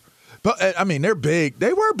bigger. But, I mean, they're big.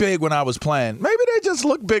 They were big when I was playing. Maybe they just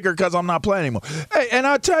look bigger because I'm not playing anymore. Hey, and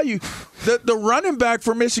I'll tell you, the running back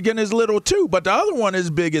for Michigan is little too, but the other one is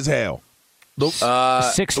big as hell.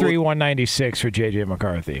 6'3", 196 for J.J.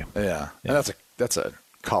 McCarthy. Yeah. And that's a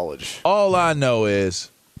college. All I know is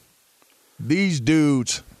these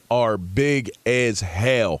dudes are big as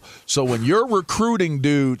hell. So when you're recruiting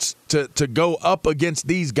dudes to go up against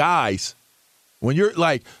these guys, when you're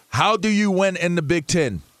like, how do you win in the Big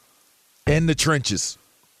Ten? In the trenches.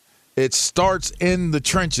 It starts in the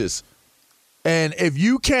trenches. And if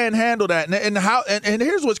you can't handle that, and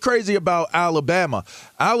here's what's crazy about Alabama.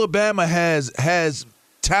 Alabama has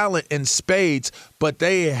talent in spades, but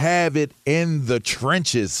they have it in the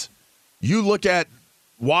trenches. You look at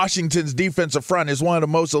Washington's defensive front, is one of the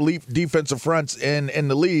most elite defensive fronts in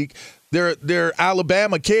the league. They're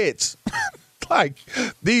Alabama kids. Like,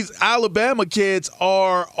 these Alabama kids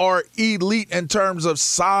are elite in terms of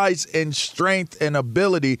size and strength and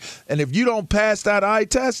ability. And if you don't pass that eye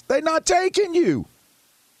test, they're not taking you.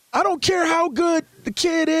 I don't care how good the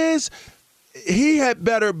kid is. He had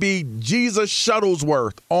better be Jesus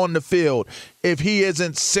Shuttlesworth on the field if he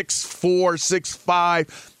isn't 6'4",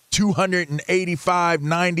 6'5", 285,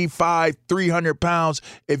 95, 300 pounds.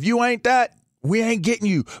 If you ain't that, we ain't getting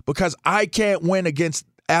you, because I can't win against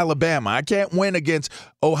Alabama. I can't win against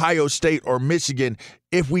Ohio State or Michigan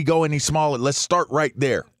if we go any smaller. Let's start right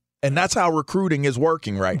there. And that's how recruiting is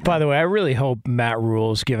working right now. By the way, I really hope Matt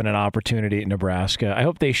Rule's given an opportunity at Nebraska. I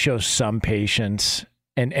hope they show some patience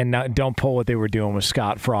and not, don't pull what they were doing with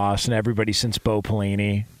Scott Frost and everybody since Bo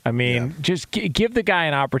Pelini. I mean, just give the guy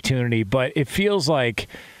an opportunity, but it feels like,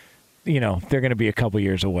 they're going to be a couple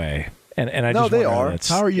years away. And I just they are.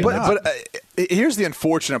 How are you? But here's the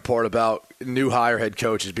unfortunate part about new hire head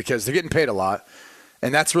coaches, because they're getting paid a lot,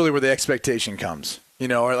 and that's really where the expectation comes.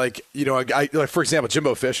 Like for example,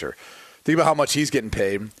 Jimbo Fisher. Think about how much he's getting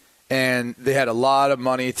paid, and they had a lot of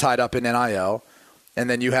money tied up in NIL, and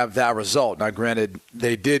then you have that result. Now, granted,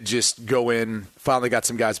 they did just go in, finally got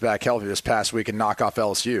some guys back healthy this past week and knock off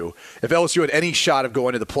LSU. If LSU had any shot of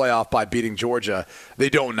going to the playoff by beating Georgia, they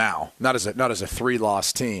don't now. Not as a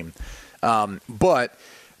 3-loss team. But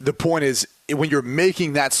the point is, when you're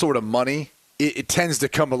making that sort of money, it tends to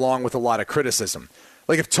come along with a lot of criticism.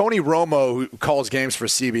 Like if Tony Romo, who calls games for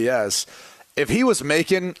CBS, if he was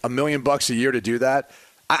making $1 million a year to do that,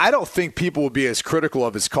 I don't think people would be as critical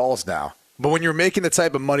of his calls now. But when you're making the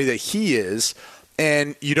type of money that he is,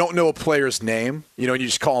 and you don't know a player's name, and you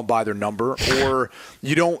just call them by their number, or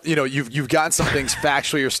you've gotten some things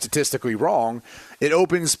factually or statistically wrong, it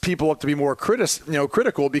opens people up to be more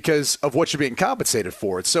critical because of what you're being compensated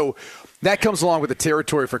for. So that comes along with the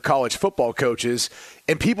territory for college football coaches,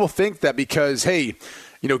 and people think that because, hey,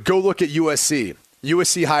 go look at USC.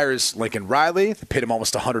 USC hires Lincoln Riley. They paid him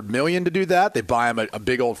almost $100 million to do that. They buy him a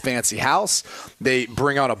big old fancy house. They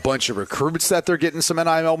bring on a bunch of recruits that they're getting some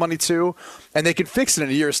NIL money to, and they can fix it in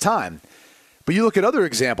a year's time. But you look at other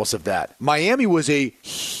examples of that. Miami was a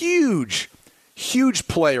huge, huge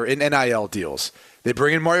player in NIL deals. They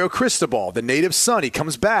bring in Mario Cristobal, the native son. He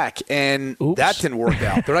comes back, and that didn't work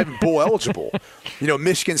out. They're not even bowl eligible.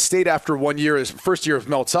 Michigan State, after 1 year, his first year of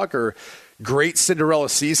Mel Tucker, great Cinderella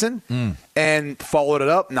season, and followed it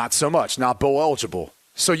up, not so much, not bowl eligible.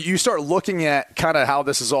 So you start looking at kind of how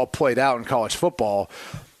this is all played out in college football.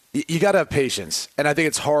 You got to have patience. And I think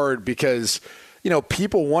it's hard because,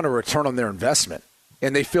 people want a return on their investment.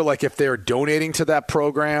 And they feel like if they're donating to that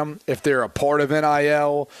program, if they're a part of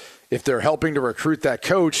NIL, if they're helping to recruit that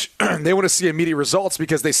coach, they want to see immediate results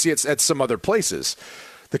because they see it at some other places.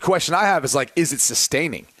 The question I have is is it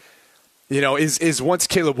sustaining? Is once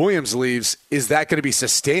Caleb Williams leaves, is that going to be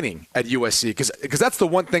sustaining at USC? Because that's the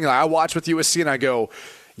one thing that I watch with USC and I go,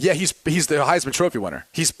 yeah, he's the Heisman Trophy winner.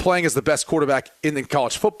 He's playing as the best quarterback in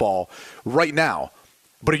college football right now.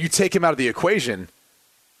 But if you take him out of the equation,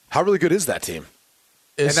 how really good is that team?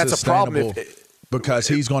 And that's a problem. Because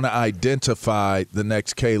he's going to identify the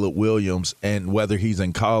next Caleb Williams, and whether he's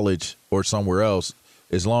in college or somewhere else,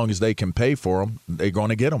 as long as they can pay for him, they're going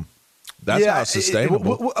to get him. That's how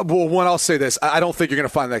sustainable. Well, I'll say this. I don't think you're going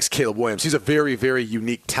to find the next Caleb Williams. He's a very, very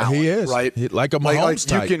unique talent. He is. Right? Like a Mahomes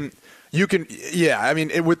type. You can, I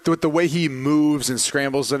mean, with the way he moves and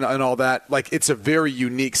scrambles and all that, it's a very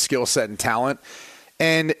unique skill set and talent.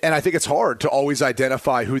 And I think it's hard to always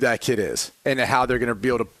identify who that kid is and how they're going to be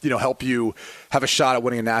able to, help you have a shot at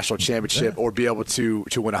winning a national championship or be able to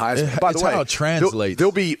win a Heisman. By the way, how it translates.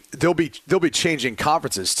 They'll be changing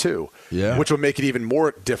conferences too, which will make it even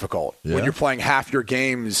more difficult when you're playing half your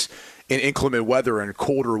games in inclement weather and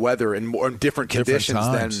colder weather and more in different conditions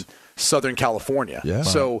than Southern California. Yeah,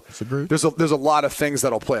 so there's a lot of things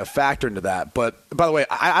that'll play a factor into that. But by the way,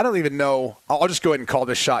 I don't even know. I'll just go ahead and call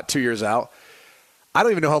this shot 2 years out. I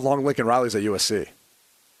don't even know how long Lincoln Riley's at USC.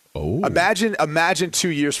 Oh, imagine 2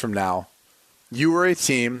 years from now, you were a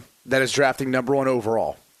team that is drafting number 1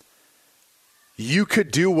 overall. You could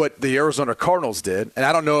do what the Arizona Cardinals did, and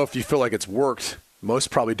I don't know if you feel like it's worked.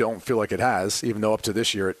 Most probably don't feel like it has, even though up to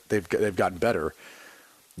this year they've gotten better.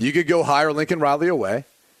 You could go hire Lincoln Riley away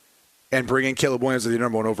and bring in Caleb Williams as the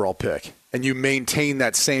number 1 overall pick, and you maintain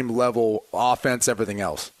that same level offense, everything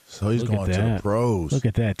else. So he's going to the pros. Look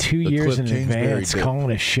at that. 2 years in advance,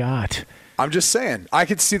 calling a shot. I'm just saying, I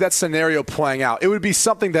could see that scenario playing out. It would be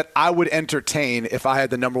something that I would entertain if I had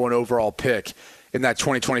the number 1 overall pick in that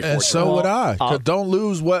 2024. And so would I. Because don't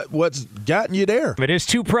lose what's gotten you there. It is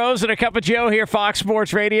Two Pros and a Cup of Joe here, Fox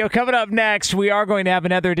Sports Radio. Coming up next, we are going to have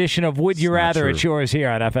another edition of Would You Rather. It's yours here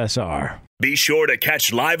on FSR. Be sure to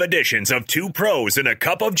catch live editions of Two Pros and a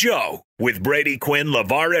Cup of Joe with Brady Quinn,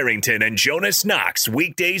 LeVar Arrington, and Jonas Knox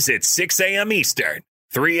weekdays at 6 a.m. Eastern,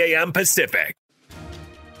 3 a.m. Pacific.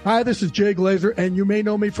 Hi, this is Jay Glazer, and you may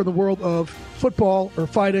know me from the world of football or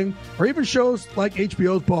fighting or even shows like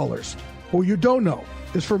HBO's Ballers. What you don't know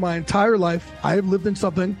is for my entire life, I have lived in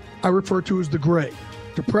something I refer to as the gray.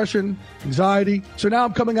 Depression, anxiety. So now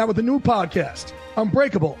I'm coming out with a new podcast,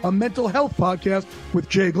 Unbreakable, a mental health podcast with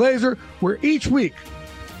Jay Glazer, where each week,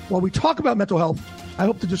 while we talk about mental health, I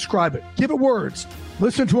hope to describe it. Give it words.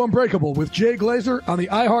 Listen to Unbreakable with Jay Glazer on the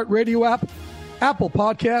iHeartRadio app, Apple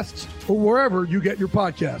Podcasts, or wherever you get your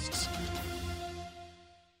podcasts.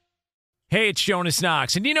 Hey, it's Jonas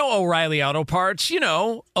Knox, and you know O'Reilly Auto Parts. You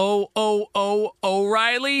know,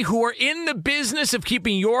 O'Reilly, who are in the business of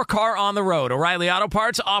keeping your car on the road. O'Reilly Auto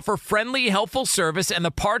Parts offer friendly, helpful service and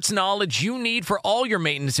the parts knowledge you need for all your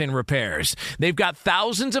maintenance and repairs. They've got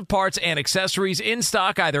thousands of parts and accessories in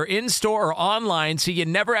stock, either in-store or online, so you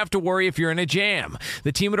never have to worry if you're in a jam.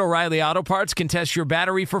 The team at O'Reilly Auto Parts can test your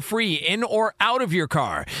battery for free in or out of your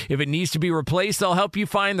car. If it needs to be replaced, they'll help you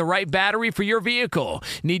find the right battery for your vehicle.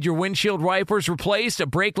 Need your windshield wipers replaced, a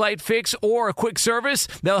brake light fix, or a quick service?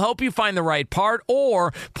 They'll help you find the right part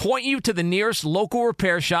or point you to the nearest local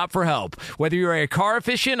repair shop for help. Whether you're a car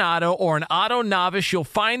aficionado or an auto novice, you'll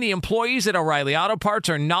find the employees at O'Reilly Auto Parts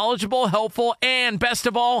are knowledgeable, helpful, and best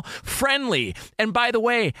of all, friendly. And by the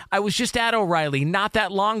way, I was just at O'Reilly not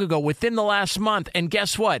that long ago, within the last month, and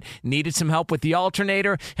guess what? Needed some help with the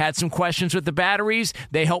alternator, had some questions with the batteries.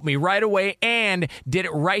 They helped me right away and did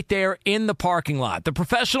it right there in the parking lot. The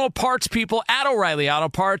professional parts people at O'Reilly Auto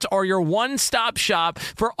Parts are your one-stop shop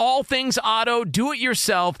for all things auto,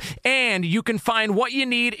 do-it-yourself, and you can find what you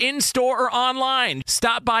need in-store or online.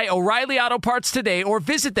 Stop by O'Reilly Auto Parts today or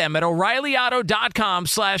visit them at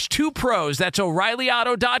O'ReillyAuto.com/2pros. That's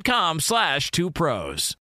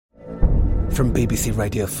O'ReillyAuto.com/2pros. From BBC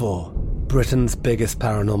Radio 4, Britain's biggest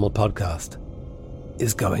paranormal podcast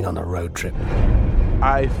is going on a road trip.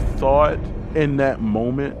 I thought in that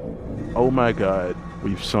moment, oh my God,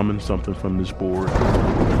 we've summoned something from this board.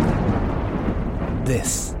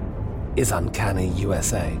 This is Uncanny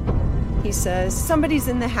USA. He says, somebody's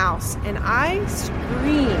in the house, and I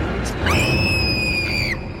screamed.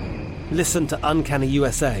 Listen to Uncanny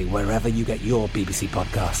USA wherever you get your BBC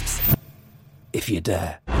podcasts, if you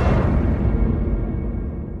dare.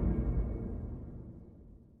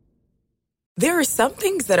 There are some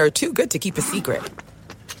things that are too good to keep a secret.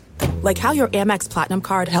 Like how your Amex Platinum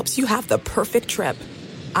card helps you have the perfect trip.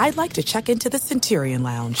 I'd like to check into the Centurion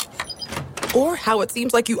Lounge. Or how it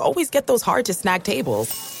seems like you always get those hard-to-snag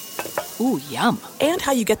tables. Ooh, yum. And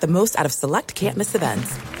how you get the most out of select can't-miss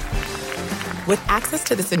events. With access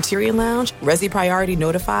to the Centurion Lounge, Resi Priority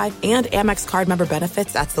Notified, and Amex card member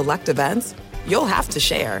benefits at select events, you'll have to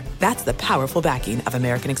share. That's the powerful backing of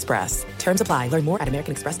American Express. Terms apply. Learn more at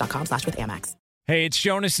americanexpress.com/withAmex. Hey, it's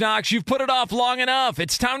Jonas Knox. You've put it off long enough.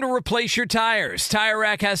 It's time to replace your tires. Tire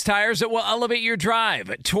Rack has tires that will elevate your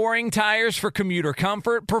drive. Touring tires for commuter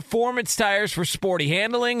comfort, performance tires for sporty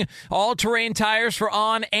handling, all-terrain tires for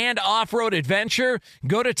on- and off-road adventure.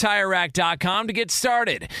 Go to TireRack.com to get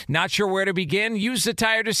started. Not sure where to begin? Use the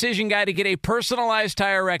Tire Decision Guide to get a personalized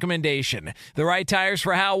tire recommendation. The right tires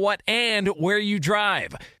for how, what, and where you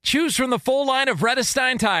drive. Choose from the full line of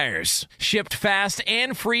Redestein tires. Shipped fast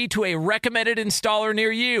and free to a recommended installer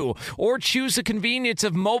near you, or choose the convenience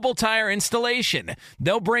of mobile tire installation.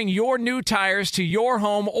 They'll bring your new tires to your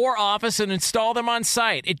home or office and install them on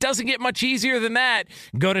site. It doesn't get much easier than that.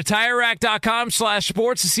 Go to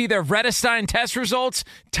TireRack.com/sports to see their Redestein test results,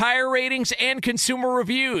 tire ratings, and consumer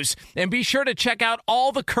reviews. And be sure to check out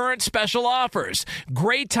all the current special offers.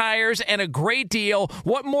 Great tires and a great deal.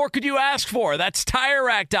 What more could you ask for? That's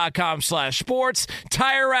TireRack.com/sports.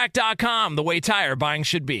 TireRack.com, the way tire buying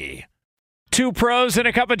should be. Two pros and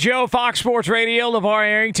a cup of Joe, Fox Sports Radio. LeVar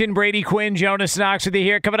Arrington, Brady Quinn, Jonas Knox with you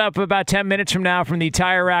here. Coming up about 10 minutes from now from the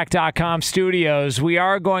TireRack.com studios, we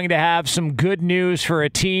are going to have some good news for a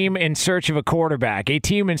team in search of a quarterback. A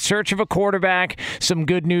team in search of a quarterback. Some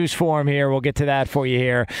good news for him here. We'll get to that for you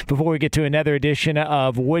here before we get to another edition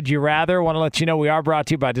of Would You Rather. I want to let you know we are brought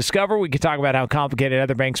to you by Discover. We could talk about how complicated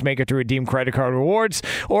other banks make it to redeem credit card rewards,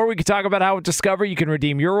 or we could talk about how with Discover you can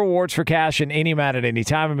redeem your rewards for cash in any amount at any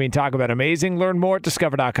time. I mean, talk about amazing. Learn more at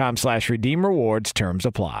discover.com/redeem rewards. Terms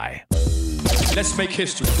apply. Let's make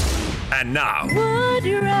history. And now, Would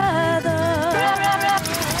you rather?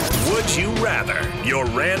 Would You Rather? Your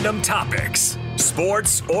random topics,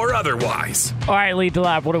 sports or otherwise. All right, Lead the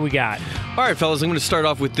Lab, what do we got? All right, fellas, I'm going to start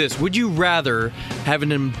off with this. Would you rather have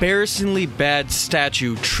an embarrassingly bad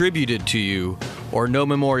statue tributed to you or no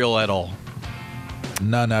memorial at all?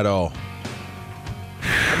 None at all.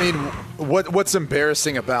 I mean, what's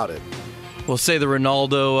embarrassing about it? Well, say the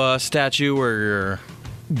Ronaldo statue where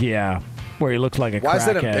where he looks like a crackhead. Why is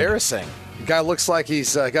that embarrassing? The guy looks like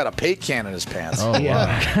he's got a paint can in his pants. Oh,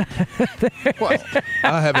 yeah. What?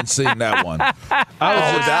 I haven't seen that one.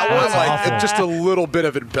 Just a little bit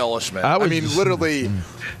of embellishment. I mean, literally,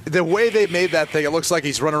 the way they made that thing, it looks like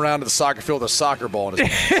he's running around to the soccer field with a soccer ball in his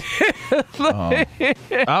hands. I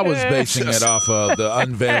was basing it off of the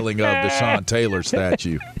unveiling of the Sean Taylor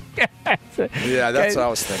statue. Yeah, that's what I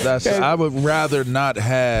was thinking. I would rather not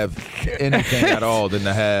have anything at all than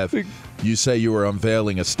to have you say you were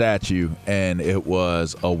unveiling a statue and it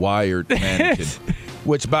was a wired mannequin,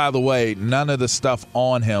 which, by the way, none of the stuff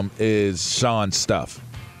on him is Sean's stuff.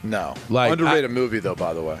 No. Underrated movie, though,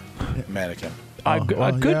 by the way. Mannequin. A good call.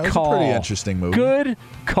 It was a pretty interesting movie. Good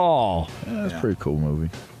call. Yeah, it's a pretty cool movie.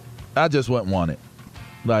 I just wouldn't want it.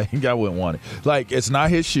 Like, I wouldn't want it. Like, it's not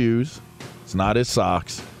his shoes. It's not his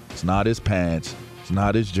socks. It's not his pants. It's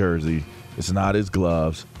not his jersey. It's not his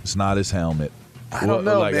gloves. It's not his helmet. I don't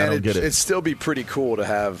know, man. I don't get it. It'd still be pretty cool to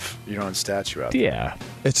have your own statue out there. Yeah.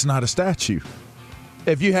 It's not a statue.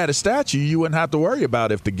 If you had a statue, you wouldn't have to worry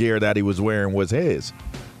about if the gear that he was wearing was his.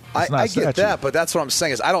 I get that, but that's what I'm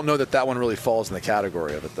saying is I don't know that one really falls in the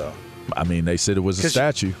category of it, though. I mean, they said it was a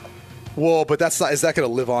statue. Well, but that's not. Is that going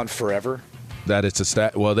to live on forever? That it's a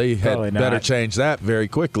stat. Well, they had better change that very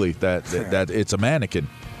quickly. That it's a mannequin.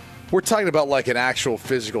 We're talking about like an actual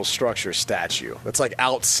physical structure statue that's like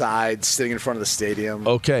outside, sitting in front of the stadium.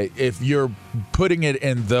 Okay, if you're putting it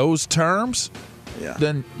in those terms,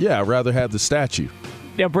 then I'd rather have the statue.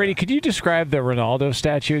 Now, Brady, could you describe the Ronaldo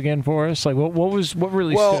statue again for us? Like, what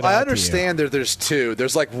really? Well, stood out I understand to you? there's two.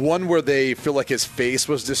 There's like one where they feel like his face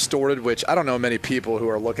was distorted, which I don't know many people who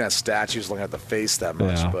are looking at statues looking at the face that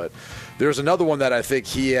much. But there's another one that I think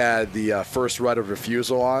he had the first right of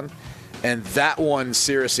refusal on, and that one,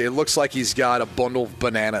 seriously, it looks like he's got a bundle of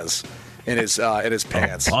bananas in his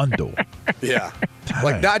pants. A bundle. Yeah.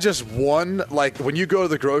 Like not just one. Like when you go to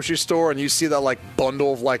the grocery store and you see that like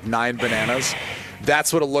bundle of like 9 bananas.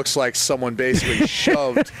 That's what it looks like. Someone basically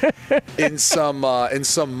shoved in some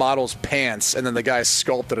model's pants, and then the guy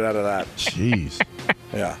sculpted it out of that. Jeez.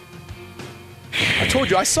 Yeah. I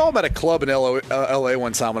told you, I saw him at a club in L.A.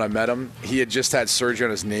 one time when I met him. He had just had surgery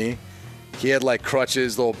on his knee. He had like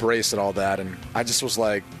crutches, little brace, and all that. And I just was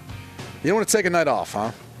like, "You don't want to take a night off,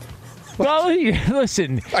 huh?" Well,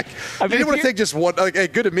 listen. I didn't want to take just one. Like, hey,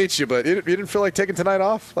 good to meet you, but you didn't feel like taking tonight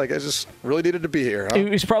off. Like, I just really needed to be here. Huh? He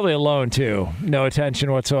was probably alone too. No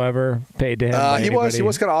attention whatsoever paid to him. He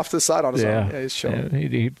was kind of off to the side on his own. Yeah, he's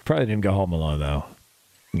chilling. He probably didn't go home alone though.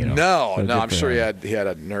 No. I'm sure he had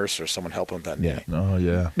a nurse or someone helping him with that knee. Oh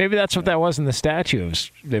yeah. Maybe that's what that was in the statue.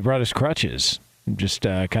 They brought his crutches. Just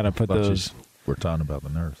kind of put those. We're talking about the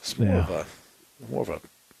nurse. It's more of a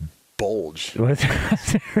bulge.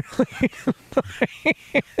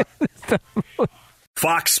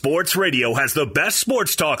 Fox Sports Radio has the best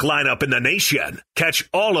sports talk lineup in the nation. Catch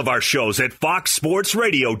all of our shows at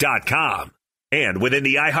foxsportsradio.com. And within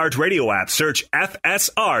the iHeartRadio app, search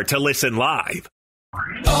FSR to listen live.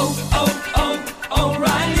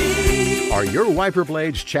 O'Reilly. Are your wiper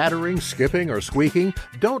blades chattering, skipping, or squeaking?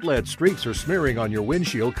 Don't let streaks or smearing on your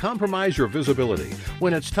windshield compromise your visibility.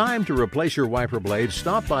 When it's time to replace your wiper blades,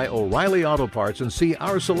 stop by O'Reilly Auto Parts and see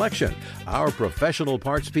our selection. Our professional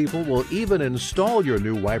parts people will even install your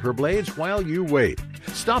new wiper blades while you wait.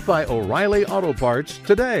 Stop by O'Reilly Auto Parts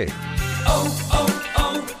today.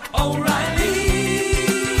 O'Reilly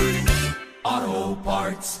Auto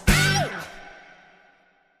Parts.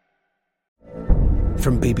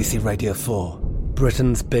 From BBC Radio 4,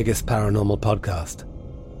 Britain's biggest paranormal podcast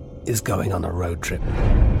is going on a road trip.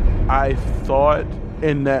 I thought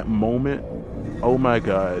in that moment, oh my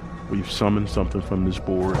God, we've summoned something from this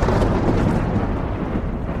board.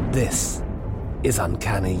 This is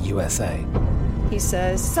Uncanny USA. He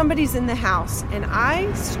says, somebody's in the house, and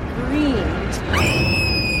I screamed.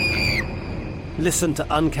 Listen to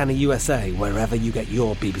Uncanny USA wherever you get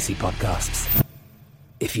your BBC podcasts,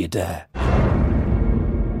 if you dare.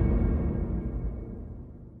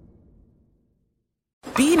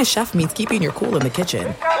 Being a chef means keeping your cool in the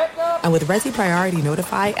kitchen. And with Resi Priority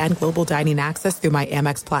Notify and Global Dining Access through my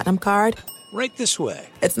Amex Platinum card... Right this way.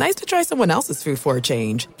 It's nice to try someone else's food for a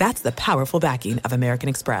change. That's the powerful backing of American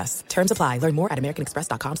Express. Terms apply. Learn more at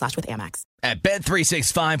americanexpress.com/withAmex. At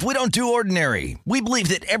Bet365, we don't do ordinary. We believe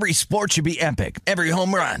that every sport should be epic. Every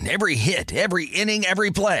home run, every hit, every inning,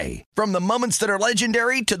 every play. From the moments that are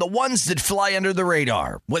legendary to the ones that fly under the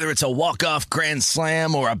radar. Whether it's a walk-off grand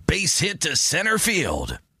slam or a base hit to center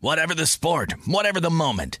field. Whatever the sport, whatever the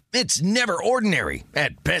moment, it's never ordinary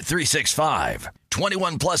at Bet365.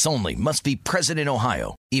 21 plus only. Must be present in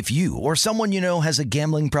Ohio. If you or someone you know has a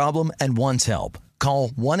gambling problem and wants help, call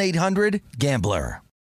 1-800-GAMBLER.